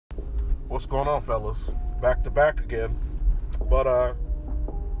What's going on, fellas? Back to back again. But,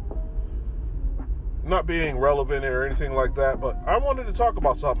 not being relevant or anything like that, but I wanted to talk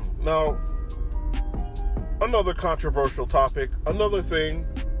about something. Now, another controversial topic, another thing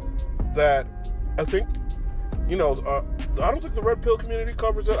that I think, I don't think the red pill community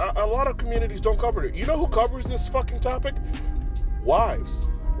covers it. A lot of communities don't cover it. You know who covers this fucking topic? Wives.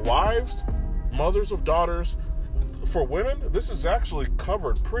 Wives, mothers of daughters. For women, this is actually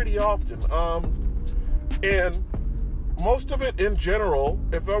covered pretty often. And most of it in general,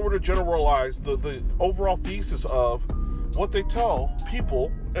 if I were to generalize the overall thesis of what they tell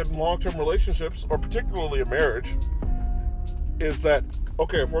people in long-term relationships, or particularly a marriage, is that,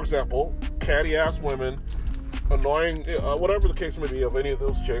 okay, for example, catty-ass women, annoying, whatever the case may be of any of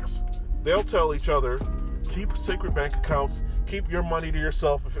those chicks, they'll tell each other, keep secret bank accounts, keep your money to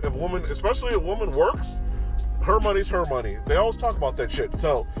yourself. If a woman, especially a woman, works, her money's her money. They always talk about that shit.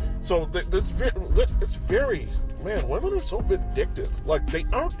 So it's very, man, women are so vindictive. Like, they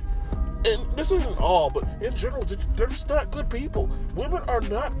aren't, and this isn't all, but in general, they're just not good people. Women are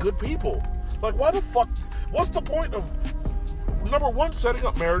not good people. Like, why the fuck, what's the point of, number one, setting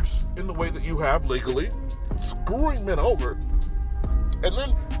up marriage in the way that you have legally, screwing men over, and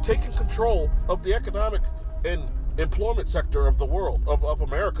then taking control of the economic and employment sector of the world, of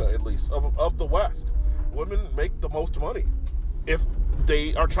America at least, of the West. Women make the most money if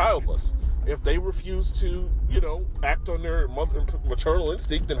they are childless. If they refuse to, act on their maternal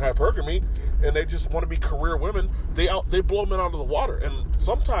instinct and hypergamy, and they just want to be career women, they blow men out of the water. And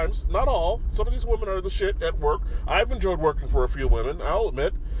sometimes, not all, some of these women are the shit at work. I've enjoyed working for a few women, I'll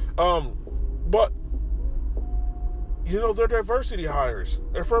admit. But they're diversity hires,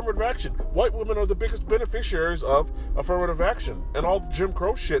 affirmative action. White women are the biggest beneficiaries of affirmative action and all the Jim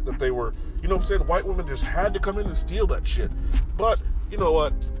Crow shit that they were, white women just had to come in and steal that shit. But, you know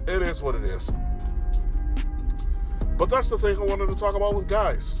what? It is what it is. But that's the thing I wanted to talk about with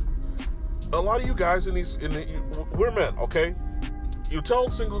guys. A lot of you guys we're men, okay? You tell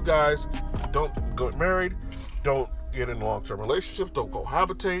single guys, don't get married, don't get in long-term relationships, don't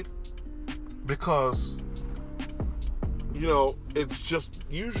cohabitate, because it's just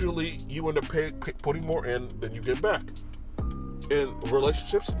usually you end up putting more in than you get back. And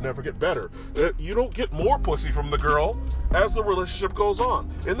relationships never get better. You don't get more pussy from the girl as the relationship goes on.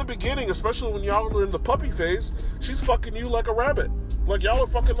 In the beginning, especially when y'all are in the puppy phase, she's fucking you like a rabbit. Like, y'all are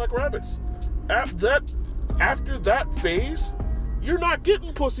fucking like rabbits. After that phase, you're not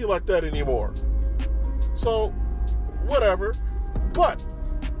getting pussy like that anymore. So, whatever. But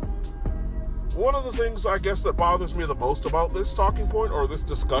one of the things, I guess, that bothers me the most about this talking point, or this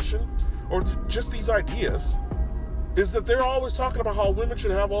discussion, or just these ideas, is that they're always talking about how women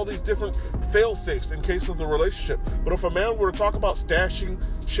should have all these different fail-safes in case of the relationship. But if a man were to talk about stashing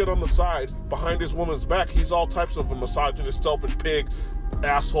shit on the side behind his woman's back, he's all types of a misogynist, selfish pig,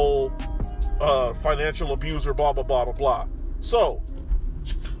 asshole, financial abuser, blah, blah, blah, blah, blah. So,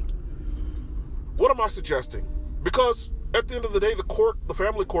 what am I suggesting? Because at the end of the day, the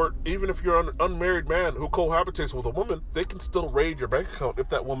family court, even if you're an unmarried man who cohabitates with a woman, they can still raid your bank account if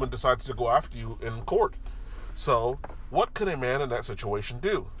that woman decides to go after you in court. So, what can a man in that situation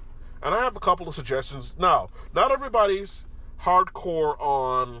do? And I have a couple of suggestions. Now, not everybody's hardcore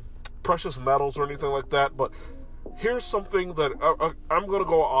on precious metals or anything like that, but here's something that I'm going to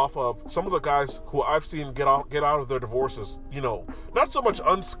go off of some of the guys who I've seen get out of their divorces, not so much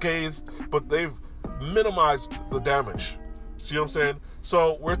unscathed, but they've minimized the damage. See what I'm saying?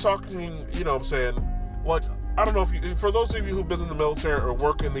 So we're talking, like, I don't know if you, for those of you who've been in the military or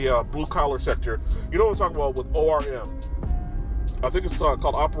work in the blue collar sector, you know what I'm talking about with ORM. I think it's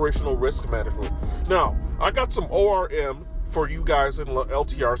called Operational Risk Management. Now, I got some ORM for you guys in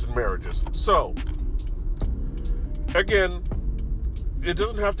LTRs and Marriages. So, again, it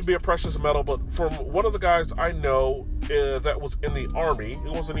doesn't have to be a precious metal, but from one of the guys I know that was in the Army,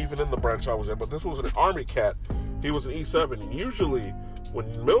 it wasn't even in the branch I was in, but this was an Army cat. He was an E7, and usually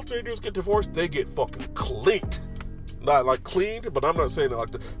when military dudes get divorced, they get fucking cleaned. Not like cleaned, but I'm not saying it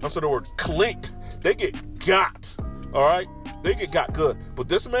like that. I'm saying the word cleaned. They get got. All right? They get got good. But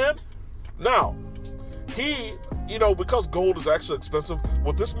this man, now, he, because gold is actually expensive,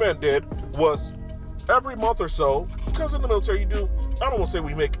 what this man did was every month or so, because in the military I don't want to say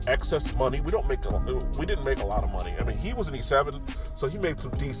we make excess money. We didn't make a lot of money. I mean, he was an E7, so he made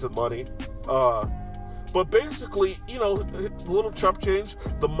some decent money. But basically, little chump change,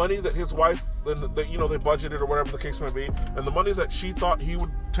 the money that his wife, they budgeted or whatever the case may be, and the money that she thought he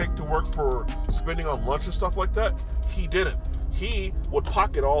would take to work for spending on lunch and stuff like that, he didn't. he would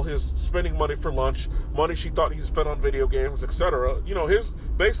pocket all his spending money for lunch, money she thought he'd spend on video games, etc. You know, his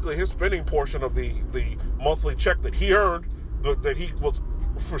spending portion of the monthly check that he earned, that he was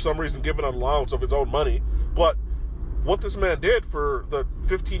for some reason given an allowance of his own money. But what this man did for the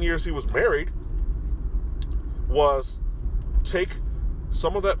 15 years he was married was take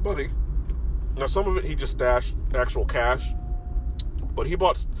some of that money. Now, some of it he just stashed actual cash, but he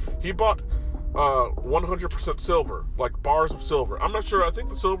bought 100% silver, like bars of silver. I'm not sure. I think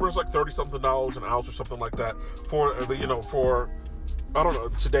the silver is like $30-something an ounce or something like that for I don't know,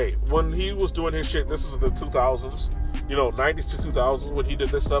 today. When he was doing his shit, this is the 2000s, 90s to 2000s when he did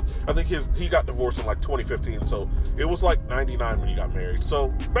this stuff. I think he got divorced in like 2015, so it was like 99 when he got married. So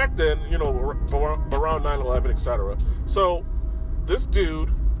back then, around 9/11, etc. So this dude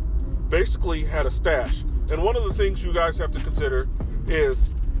basically had a stash. And one of the things you guys have to consider is,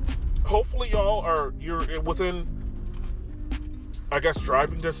 hopefully you're within, I guess,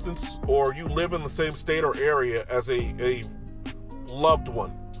 driving distance, or you live in the same state or area as a loved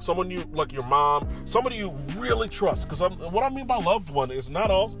one. Someone you, like your mom, somebody you really trust. Because what I mean by loved one is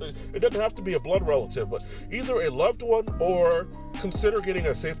not all, it doesn't have to be a blood relative, but either a loved one or consider getting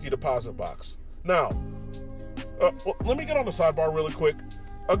a safety deposit box. Now, let me get on the sidebar really quick.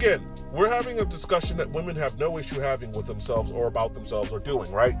 Again, we're having a discussion that women have no issue having with themselves or about themselves or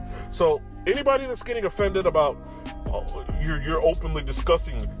doing, right? So anybody that's getting offended about you're openly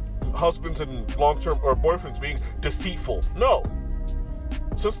discussing husbands and long-term or boyfriends being deceitful, no.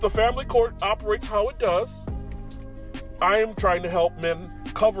 Since the family court operates how it does, I am trying to help men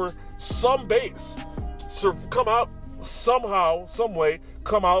cover some base, come out somehow, some way,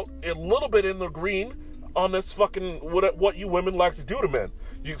 come out a little bit in the green on this fucking what you women like to do to men.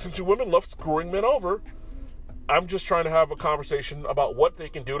 Since you women love screwing men over, I'm just trying to have a conversation about what they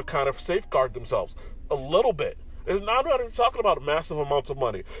can do to kind of safeguard themselves a little bit. And I'm not even talking about massive amounts of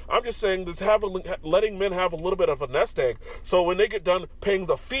money. I'm just saying this letting men have a little bit of a nest egg, so when they get done paying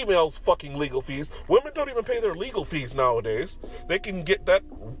the females fucking legal fees, women don't even pay their legal fees nowadays. They can get that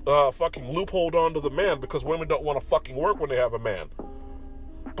fucking loophole onto the man because women don't want to fucking work when they have a man.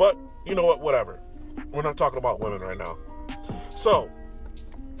 But you know what? Whatever. We're not talking about women right now. So,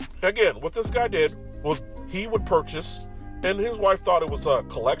 again, what this guy did was he would purchase, and his wife thought it was a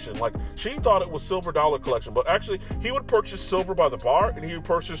collection. Like, she thought it was silver dollar collection. But actually, he would purchase silver by the bar, and he would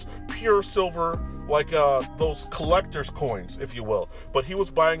purchase pure silver, like those collector's coins, if you will. But he was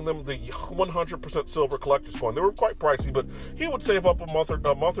buying them the 100% silver collector's coin. They were quite pricey, but he would save up a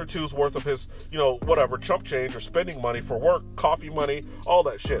month or two's worth of his, whatever, chump change or spending money for work, coffee money, all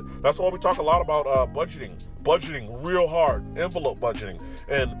that shit. That's why we talk a lot about budgeting real hard, envelope budgeting.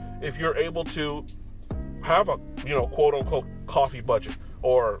 And if you're able to have a, quote unquote coffee budget,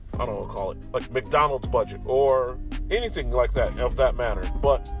 or I don't know what to call it, like McDonald's budget, or anything like that of that manner.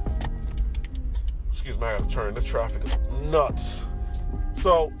 But, excuse me, I gotta turn, the traffic is nuts.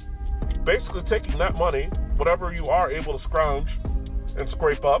 So, basically taking that money, whatever you are able to scrounge and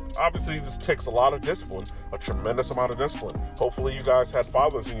scrape up, obviously this takes a lot of discipline, a tremendous amount of discipline. Hopefully you guys had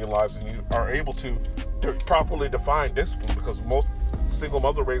fathers in your lives and you are able to properly define discipline, because most single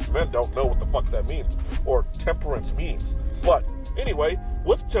mother-raised men don't know what the fuck that means, or temperance means. But anyway,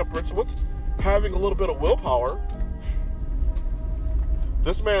 with temperance, with having a little bit of willpower,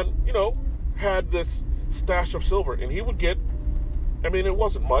 this man, had this stash of silver, and he would get, it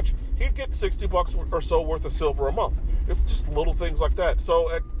wasn't much, he'd get $60 or so worth of silver a month. It's just little things like that.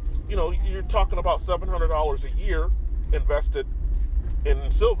 So, you're talking about $700 a year invested in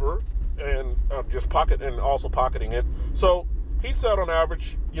silver, and just also pocketing it. So he said on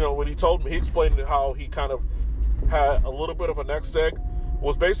average, when he told me, he explained how he kind of had a little bit of a nest egg,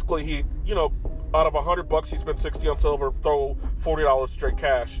 was basically he, out of $100, he spent $60 on silver, throw $40 straight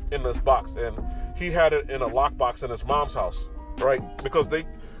cash in this box. And he had it in a lockbox in his mom's house, right? Because the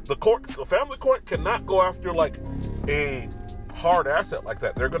family court cannot go after like a hard asset like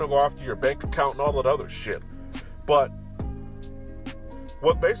that. They're going to go after your bank account and all that other shit. But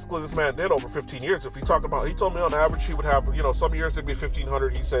what basically this man did over 15 years, if he talked about, he told me on average he would have, some years it'd be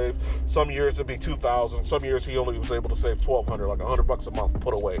 $1,500 he saved, some years it'd be $2,000, some years he only was able to save $1,200, like $100 a month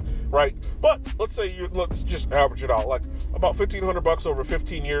put away, right? But let's just average it out, like about $1,500 over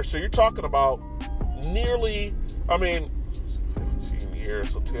 15 years. So you're talking about nearly, 15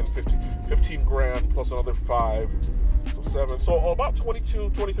 years, so 10, 15 grand plus another 5, so 7, so about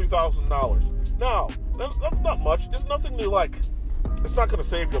 $23,000. Now, that's not much. It's nothing to like. It's not going to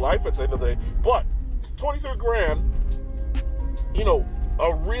save your life at the end of the day, but 23 grand,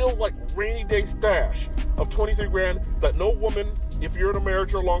 a real like rainy day stash of 23 grand that no woman, if you're in a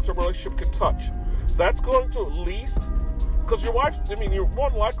marriage or a long-term relationship, can touch. That's going to at least Because your wife's, I mean, you're more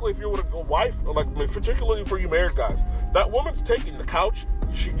than likely, if you're with a wife, like particularly for you married guys, that woman's taking the couch.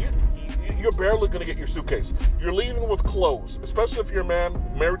 You're barely going to get your suitcase. You're leaving with clothes, especially if you're a man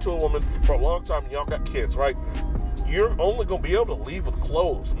married to a woman for a long time and y'all got kids, right? You're only going to be able to leave with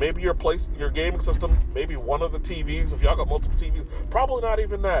clothes. Maybe your gaming system, maybe one of the TVs, if y'all got multiple TVs, probably not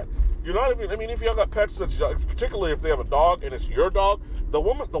even that. You're not even, I mean, if y'all got pets, particularly if they have a dog and it's your dog, the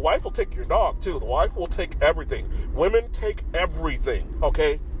wife will take your dog too. The wife will take everything. Women take everything,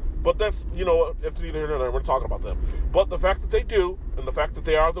 okay? But that's, it's neither here nor there. We're talking about them. But the fact that they do, and the fact that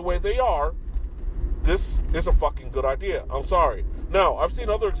they are the way they are, this is a fucking good idea. I'm sorry. Now, I've seen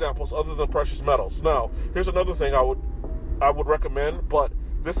other examples other than precious metals. Now, here's another thing I would recommend, but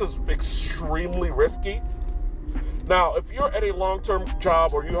this is extremely risky. Now, if you're at a long-term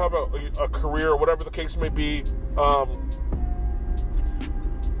job or you have a career or whatever the case may be,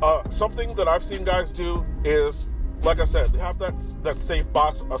 something that I've seen guys do is, like I said, have that safe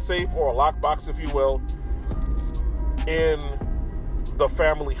box, a safe or a lock box, if you will, in the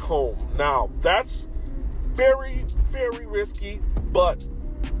family home. Now, that's very, very risky, but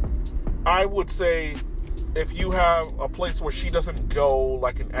I would say if you have a place where she doesn't go,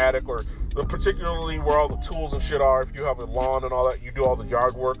 like an attic, or particularly where all the tools and shit are, if you have a lawn and all that, you do all the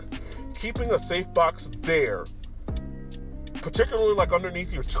yard work, keeping a safe box there, particularly like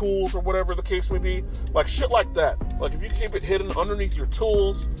underneath your tools or whatever the case may be, like shit like that. Like if you keep it hidden underneath your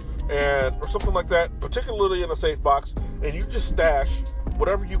tools or something like that, particularly in a safe box, and you just stash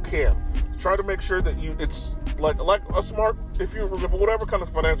whatever you can. Try to make sure that it's like a smart, if you whatever kind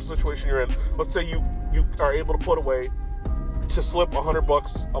of financial situation you're in. Let's say you are able to put away to slip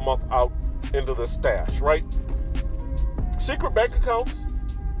 $100 a month out into this stash, right? Secret bank accounts.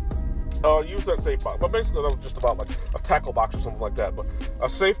 Use that safe box. But basically, that was just about like a tackle box or something like that. But a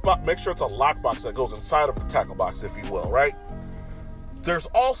safe box, make sure it's a lock box that goes inside of the tackle box, if you will, right? There's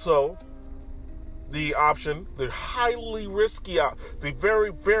also the option, the very,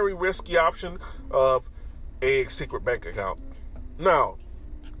 very risky option of a secret bank account. Now,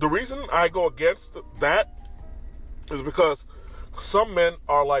 the reason I go against that is because some men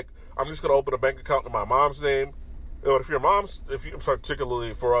are like, I'm just going to open a bank account in my mom's name. If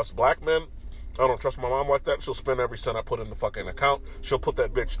particularly for us black men, I don't trust my mom like that. She'll spend every cent I put in the fucking account. She'll put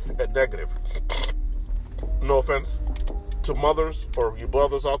that bitch at negative. No offense to mothers or you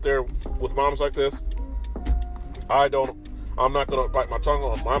brothers out there with moms like this. I'm not going to bite my tongue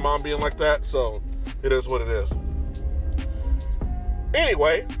on my mom being like that, so it is what it is.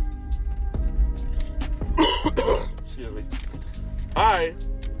 Anyway, excuse me. I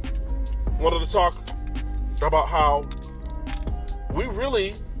wanted to talk about how we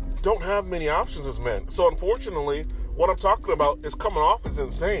really don't have many options as men. So unfortunately, what I'm talking about is coming off as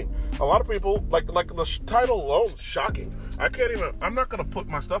insane. A lot of people, like the title alone is shocking. I'm not going to put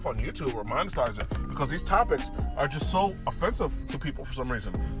my stuff on YouTube or monetize it because these topics are just so offensive to people for some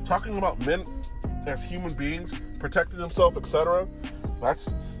reason. Talking about men as human beings, protecting themselves, etc.,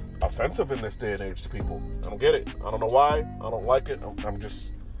 that's offensive in this day and age to people. I don't get it. I don't know why. I don't like it.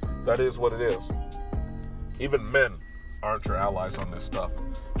 That is what it is. Even men aren't your allies on this stuff.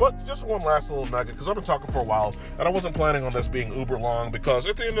 But just one last little nugget, because I've been talking for a while, and I wasn't planning on this being uber long, because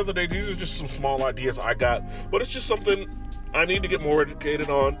at the end of the day, these are just some small ideas I got, but it's just something I need to get more educated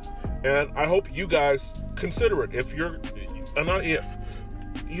on, and I hope you guys consider it.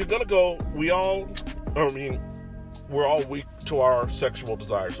 You're gonna go, we're all weak to our sexual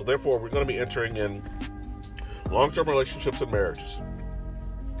desires, so therefore we're gonna be entering in long-term relationships and marriages.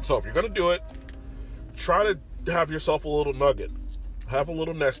 So if you're gonna do it, try to have yourself a little nugget. Have a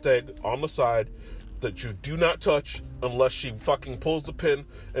little nest egg on the side that you do not touch unless she fucking pulls the pin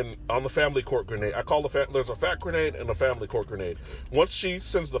and on the family court grenade. I call there's a fat grenade and a family court grenade. Once she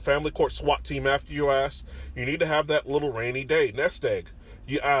sends the family court SWAT team after your ass, you need to have that little rainy day nest egg.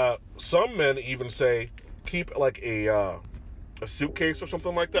 Some men even say keep like a suitcase or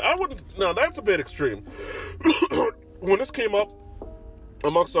something like that. No, that's a bit extreme. When this came up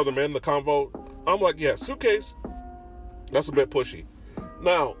amongst other men, the convo, I'm like, yeah, suitcase, that's a bit pushy.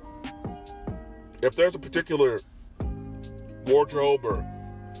 Now, if there's a particular wardrobe, or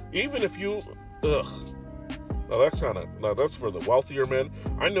even if you, that's for the wealthier men.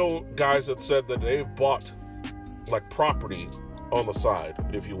 I know guys that said that they've bought like property on the side,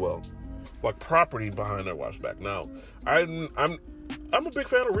 if you will, like property behind their wife's back. Now, I'm a big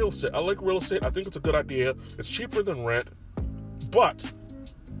fan of real estate. I like real estate. I think it's a good idea. It's cheaper than rent, but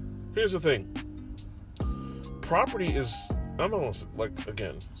here's the thing. Property is, I don't know, like,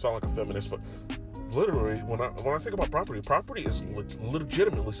 again, sound like a feminist, but literally, when I think about property is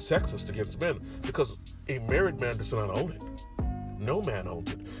legitimately sexist against men because a married man does not own it. No man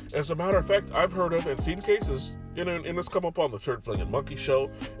owns it. As a matter of fact, I've heard of and seen cases, and it's come up on the Turd Fling and Monkey Show,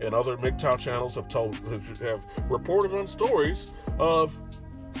 and other MGTOW channels have reported on stories of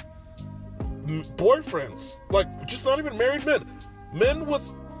boyfriends, like just not even married men with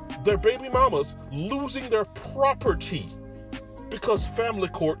their baby mamas losing their property because family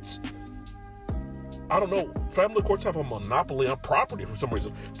courts, I don't know, family courts have a monopoly on property for some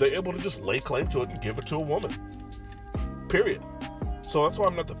reason. They're able to just lay claim to it and give it to a woman. Period. So that's why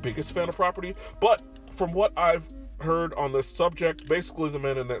I'm not the biggest fan of property. But from what I've heard on this subject, basically the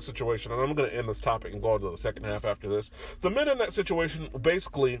men in that situation, and I'm going to end this topic and go into the second half after this. The men in that situation,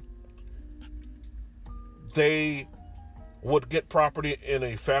 basically, they would get property in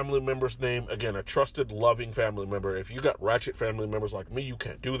a family member's name. Again, a trusted, loving family member. If you got ratchet family members like me, you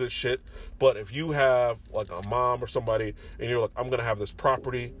can't do this shit. But if you have like a mom or somebody and you're like, I'm going to have this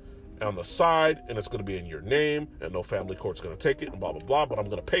property on the side and it's going to be in your name and no family court's going to take it and blah, blah, blah, but I'm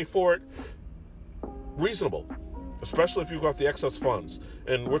going to pay for it. Reasonable. Especially if you've got the excess funds.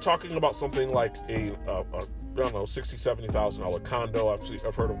 And we're talking about something like a I don't know, $60,000, $70,000 condo.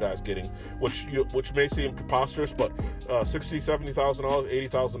 I've heard of guys getting, which may seem preposterous, but $60,000, $70,000,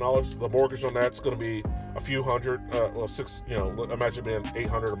 $80,000. The mortgage on that's going to be a few hundred, imagine being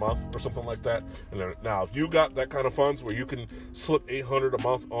 $800 a month or something like that. And then, now, if you got that kind of funds where you can slip $800 a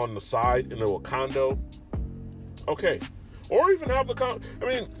month on the side into a condo, okay, or even have the condo. I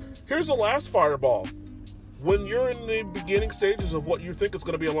mean, here's the last fireball. When you're in the beginning stages of what you think is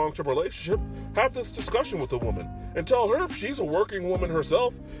going to be a long-term relationship, have this discussion with the woman and tell her if she's a working woman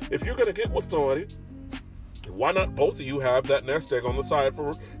herself, if you're going to get with somebody, why not both of you have that nest egg on the side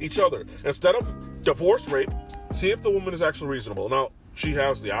for each other? Instead of divorce rape, see if the woman is actually reasonable. Now, she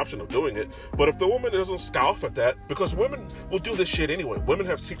has the option of doing it, but if the woman doesn't scoff at that, because women will do this shit anyway. Women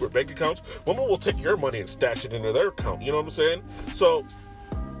have secret bank accounts. Women will take your money and stash it into their account. You know what I'm saying? So,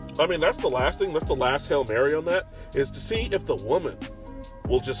 I mean, that's the last thing. That's the last Hail Mary on that, is to see if the woman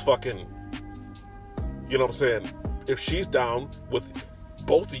will just fucking, you know what I'm saying, if she's down with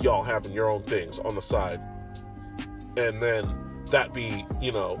both of y'all having your own things on the side, and then that be,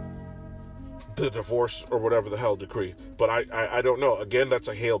 the divorce or whatever the hell decree. But I don't know. Again, that's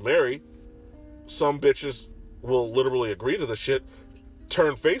a Hail Mary. Some bitches will literally agree to the shit,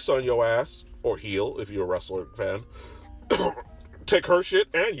 turn face on your ass, or heel, if you're a wrestler fan, take her shit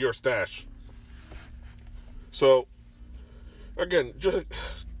and your stash. So, again,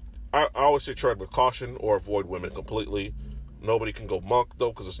 I always say tread with caution or avoid women completely. Nobody can go monk,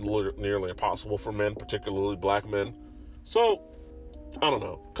 though, because it's nearly impossible for men, particularly black men. So, I don't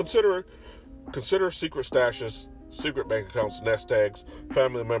know. Consider secret stashes, secret bank accounts, nest eggs,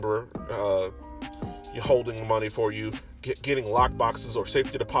 family member holding money for you, getting lock boxes or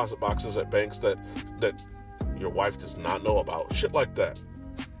safety deposit boxes at banks that your wife does not know about. Shit like that.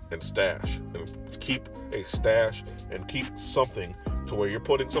 And stash. And keep a stash and keep something to where you're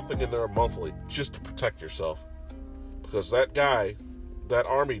putting something in there monthly just to protect yourself. Because that guy, that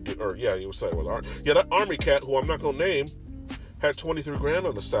army, that army cat who I'm not going to name, had $23,000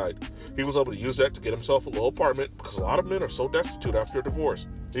 on the side. He was able to use that to get himself a little apartment, because a lot of men are so destitute after a divorce.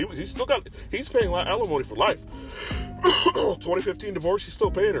 He's paying alimony for life. 2015 divorce, he's still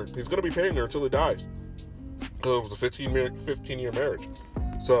paying her. He's going to be paying her until he dies. Because it was a 15-year marriage.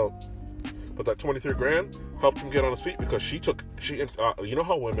 So, but that $23,000 helped him get on his feet, because she you know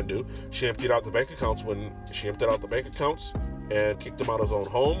how women do. She emptied out the bank accounts and kicked him out of his own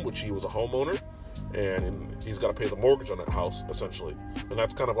home, which he was a homeowner, and he's got to pay the mortgage on that house, essentially. And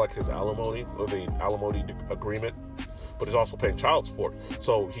that's kind of like his alimony, or the alimony agreement, but he's also paying child support.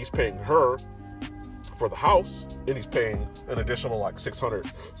 So he's paying her for the house, and he's paying an additional like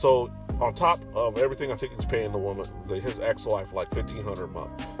 $600. So on top of everything, I think he's paying the woman, his ex-wife, like $1,500 a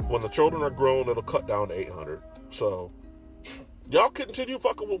month. When the children are grown, it'll cut down to $800. So y'all continue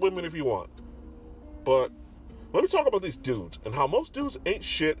fucking with women if you want. But let me talk about these dudes and how most dudes ain't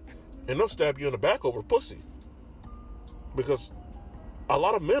shit, and they'll stab you in the back over pussy. Because a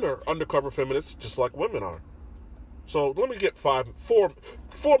lot of men are undercover feminists just like women are. So let me get 4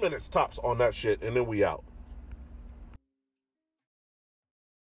 minutes tops on that shit, and then we out.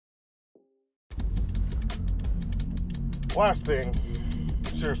 Last thing,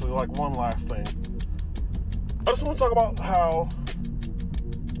 seriously, like one last thing. I just want to talk about how,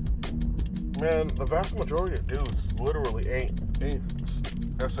 man, the vast majority of dudes literally ain't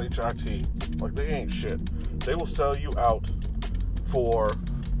S-H-I-T. Like, they ain't shit. They will sell you out for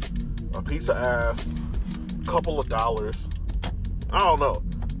a piece of ass, couple of dollars. I don't know.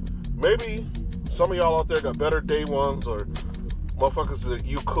 Maybe some of y'all out there got better day ones or motherfuckers that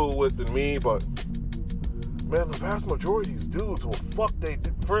you cool with than me, but man, the vast majority of these dudes will fuck their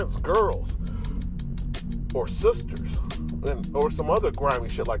friends' girls or sisters or some other grimy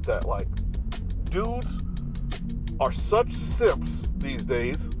shit like that. Like, dudes are such simps these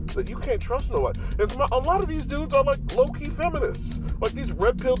days that you can't trust nobody. And a lot of these dudes are like low-key feminists. Like these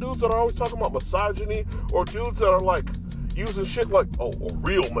red pill dudes that are always talking about misogyny, or dudes that are like using shit like, oh, a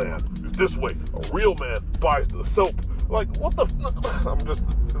real man is this way. A real man buys the soap. Like, what the...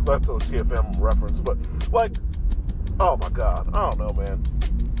 that's a TFM reference, but like, oh my God, I don't know, man.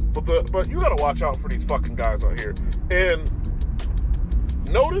 But you gotta watch out for these fucking guys out here. And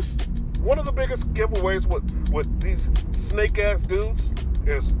notice one of the biggest giveaways with these snake ass dudes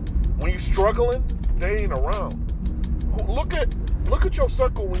is when you're struggling, they ain't around. Look at your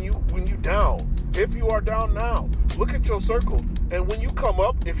circle when you down. If you are down now, look at your circle. And when you come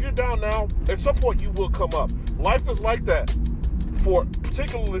up, if you're down now, at some point you will come up. Life is like that,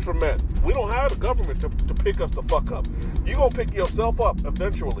 particularly for men. We don't have a government to pick us the fuck up. You're going to pick yourself up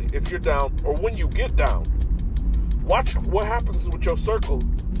eventually if you're down, or when you get down. Watch what happens with your circle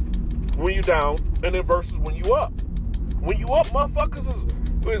when you down, and then versus when you up. When you up, motherfuckers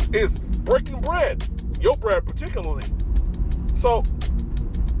is breaking bread. Your bread particularly. So,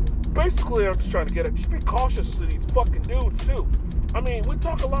 basically, I'm just trying to get it. Just be cautious to these fucking dudes, too. I mean, we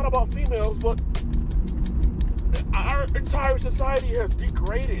talk a lot about females, but our entire society has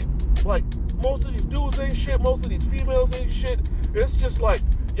degraded. Like, most of these dudes ain't shit. Most of these females ain't shit. It's just like,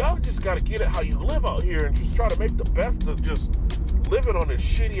 y'all just gotta get it how you live out here and just try to make the best of just living on this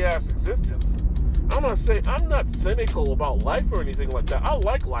shitty-ass existence. I'm not cynical about life or anything like that. I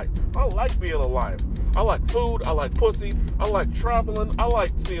like life. I like being alive. I like food. I like pussy. I like traveling. I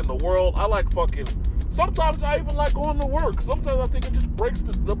like seeing the world. I like fucking... Sometimes I even like going to work. Sometimes I think it just breaks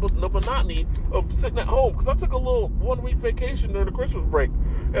the monotony of sitting at home. Because I took a little 1-week vacation during the Christmas break.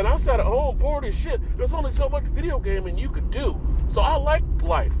 And I sat at home bored as shit. There's only so much video gaming you could do. So I like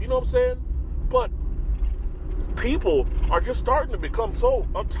life. You know what I'm saying? But people are just starting to become so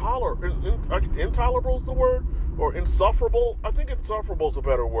intolerable is the word? Or insufferable? I think insufferable is a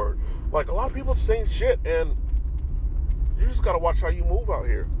better word. Like, a lot of people just ain't shit. And you just got to watch how you move out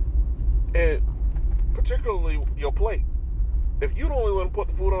here. And particularly your plate. If you don't want to put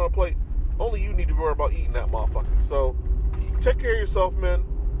the food on a plate, only you need to worry about eating that motherfucker. So, take care of yourself, man.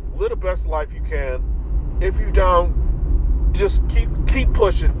 Live the best life you can. If you down, just keep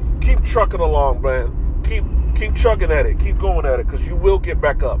pushing. Keep trucking along, man. Keep chugging at it. Keep going at it, because you will get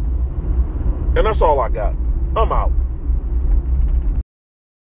back up. And that's all I got. I'm out.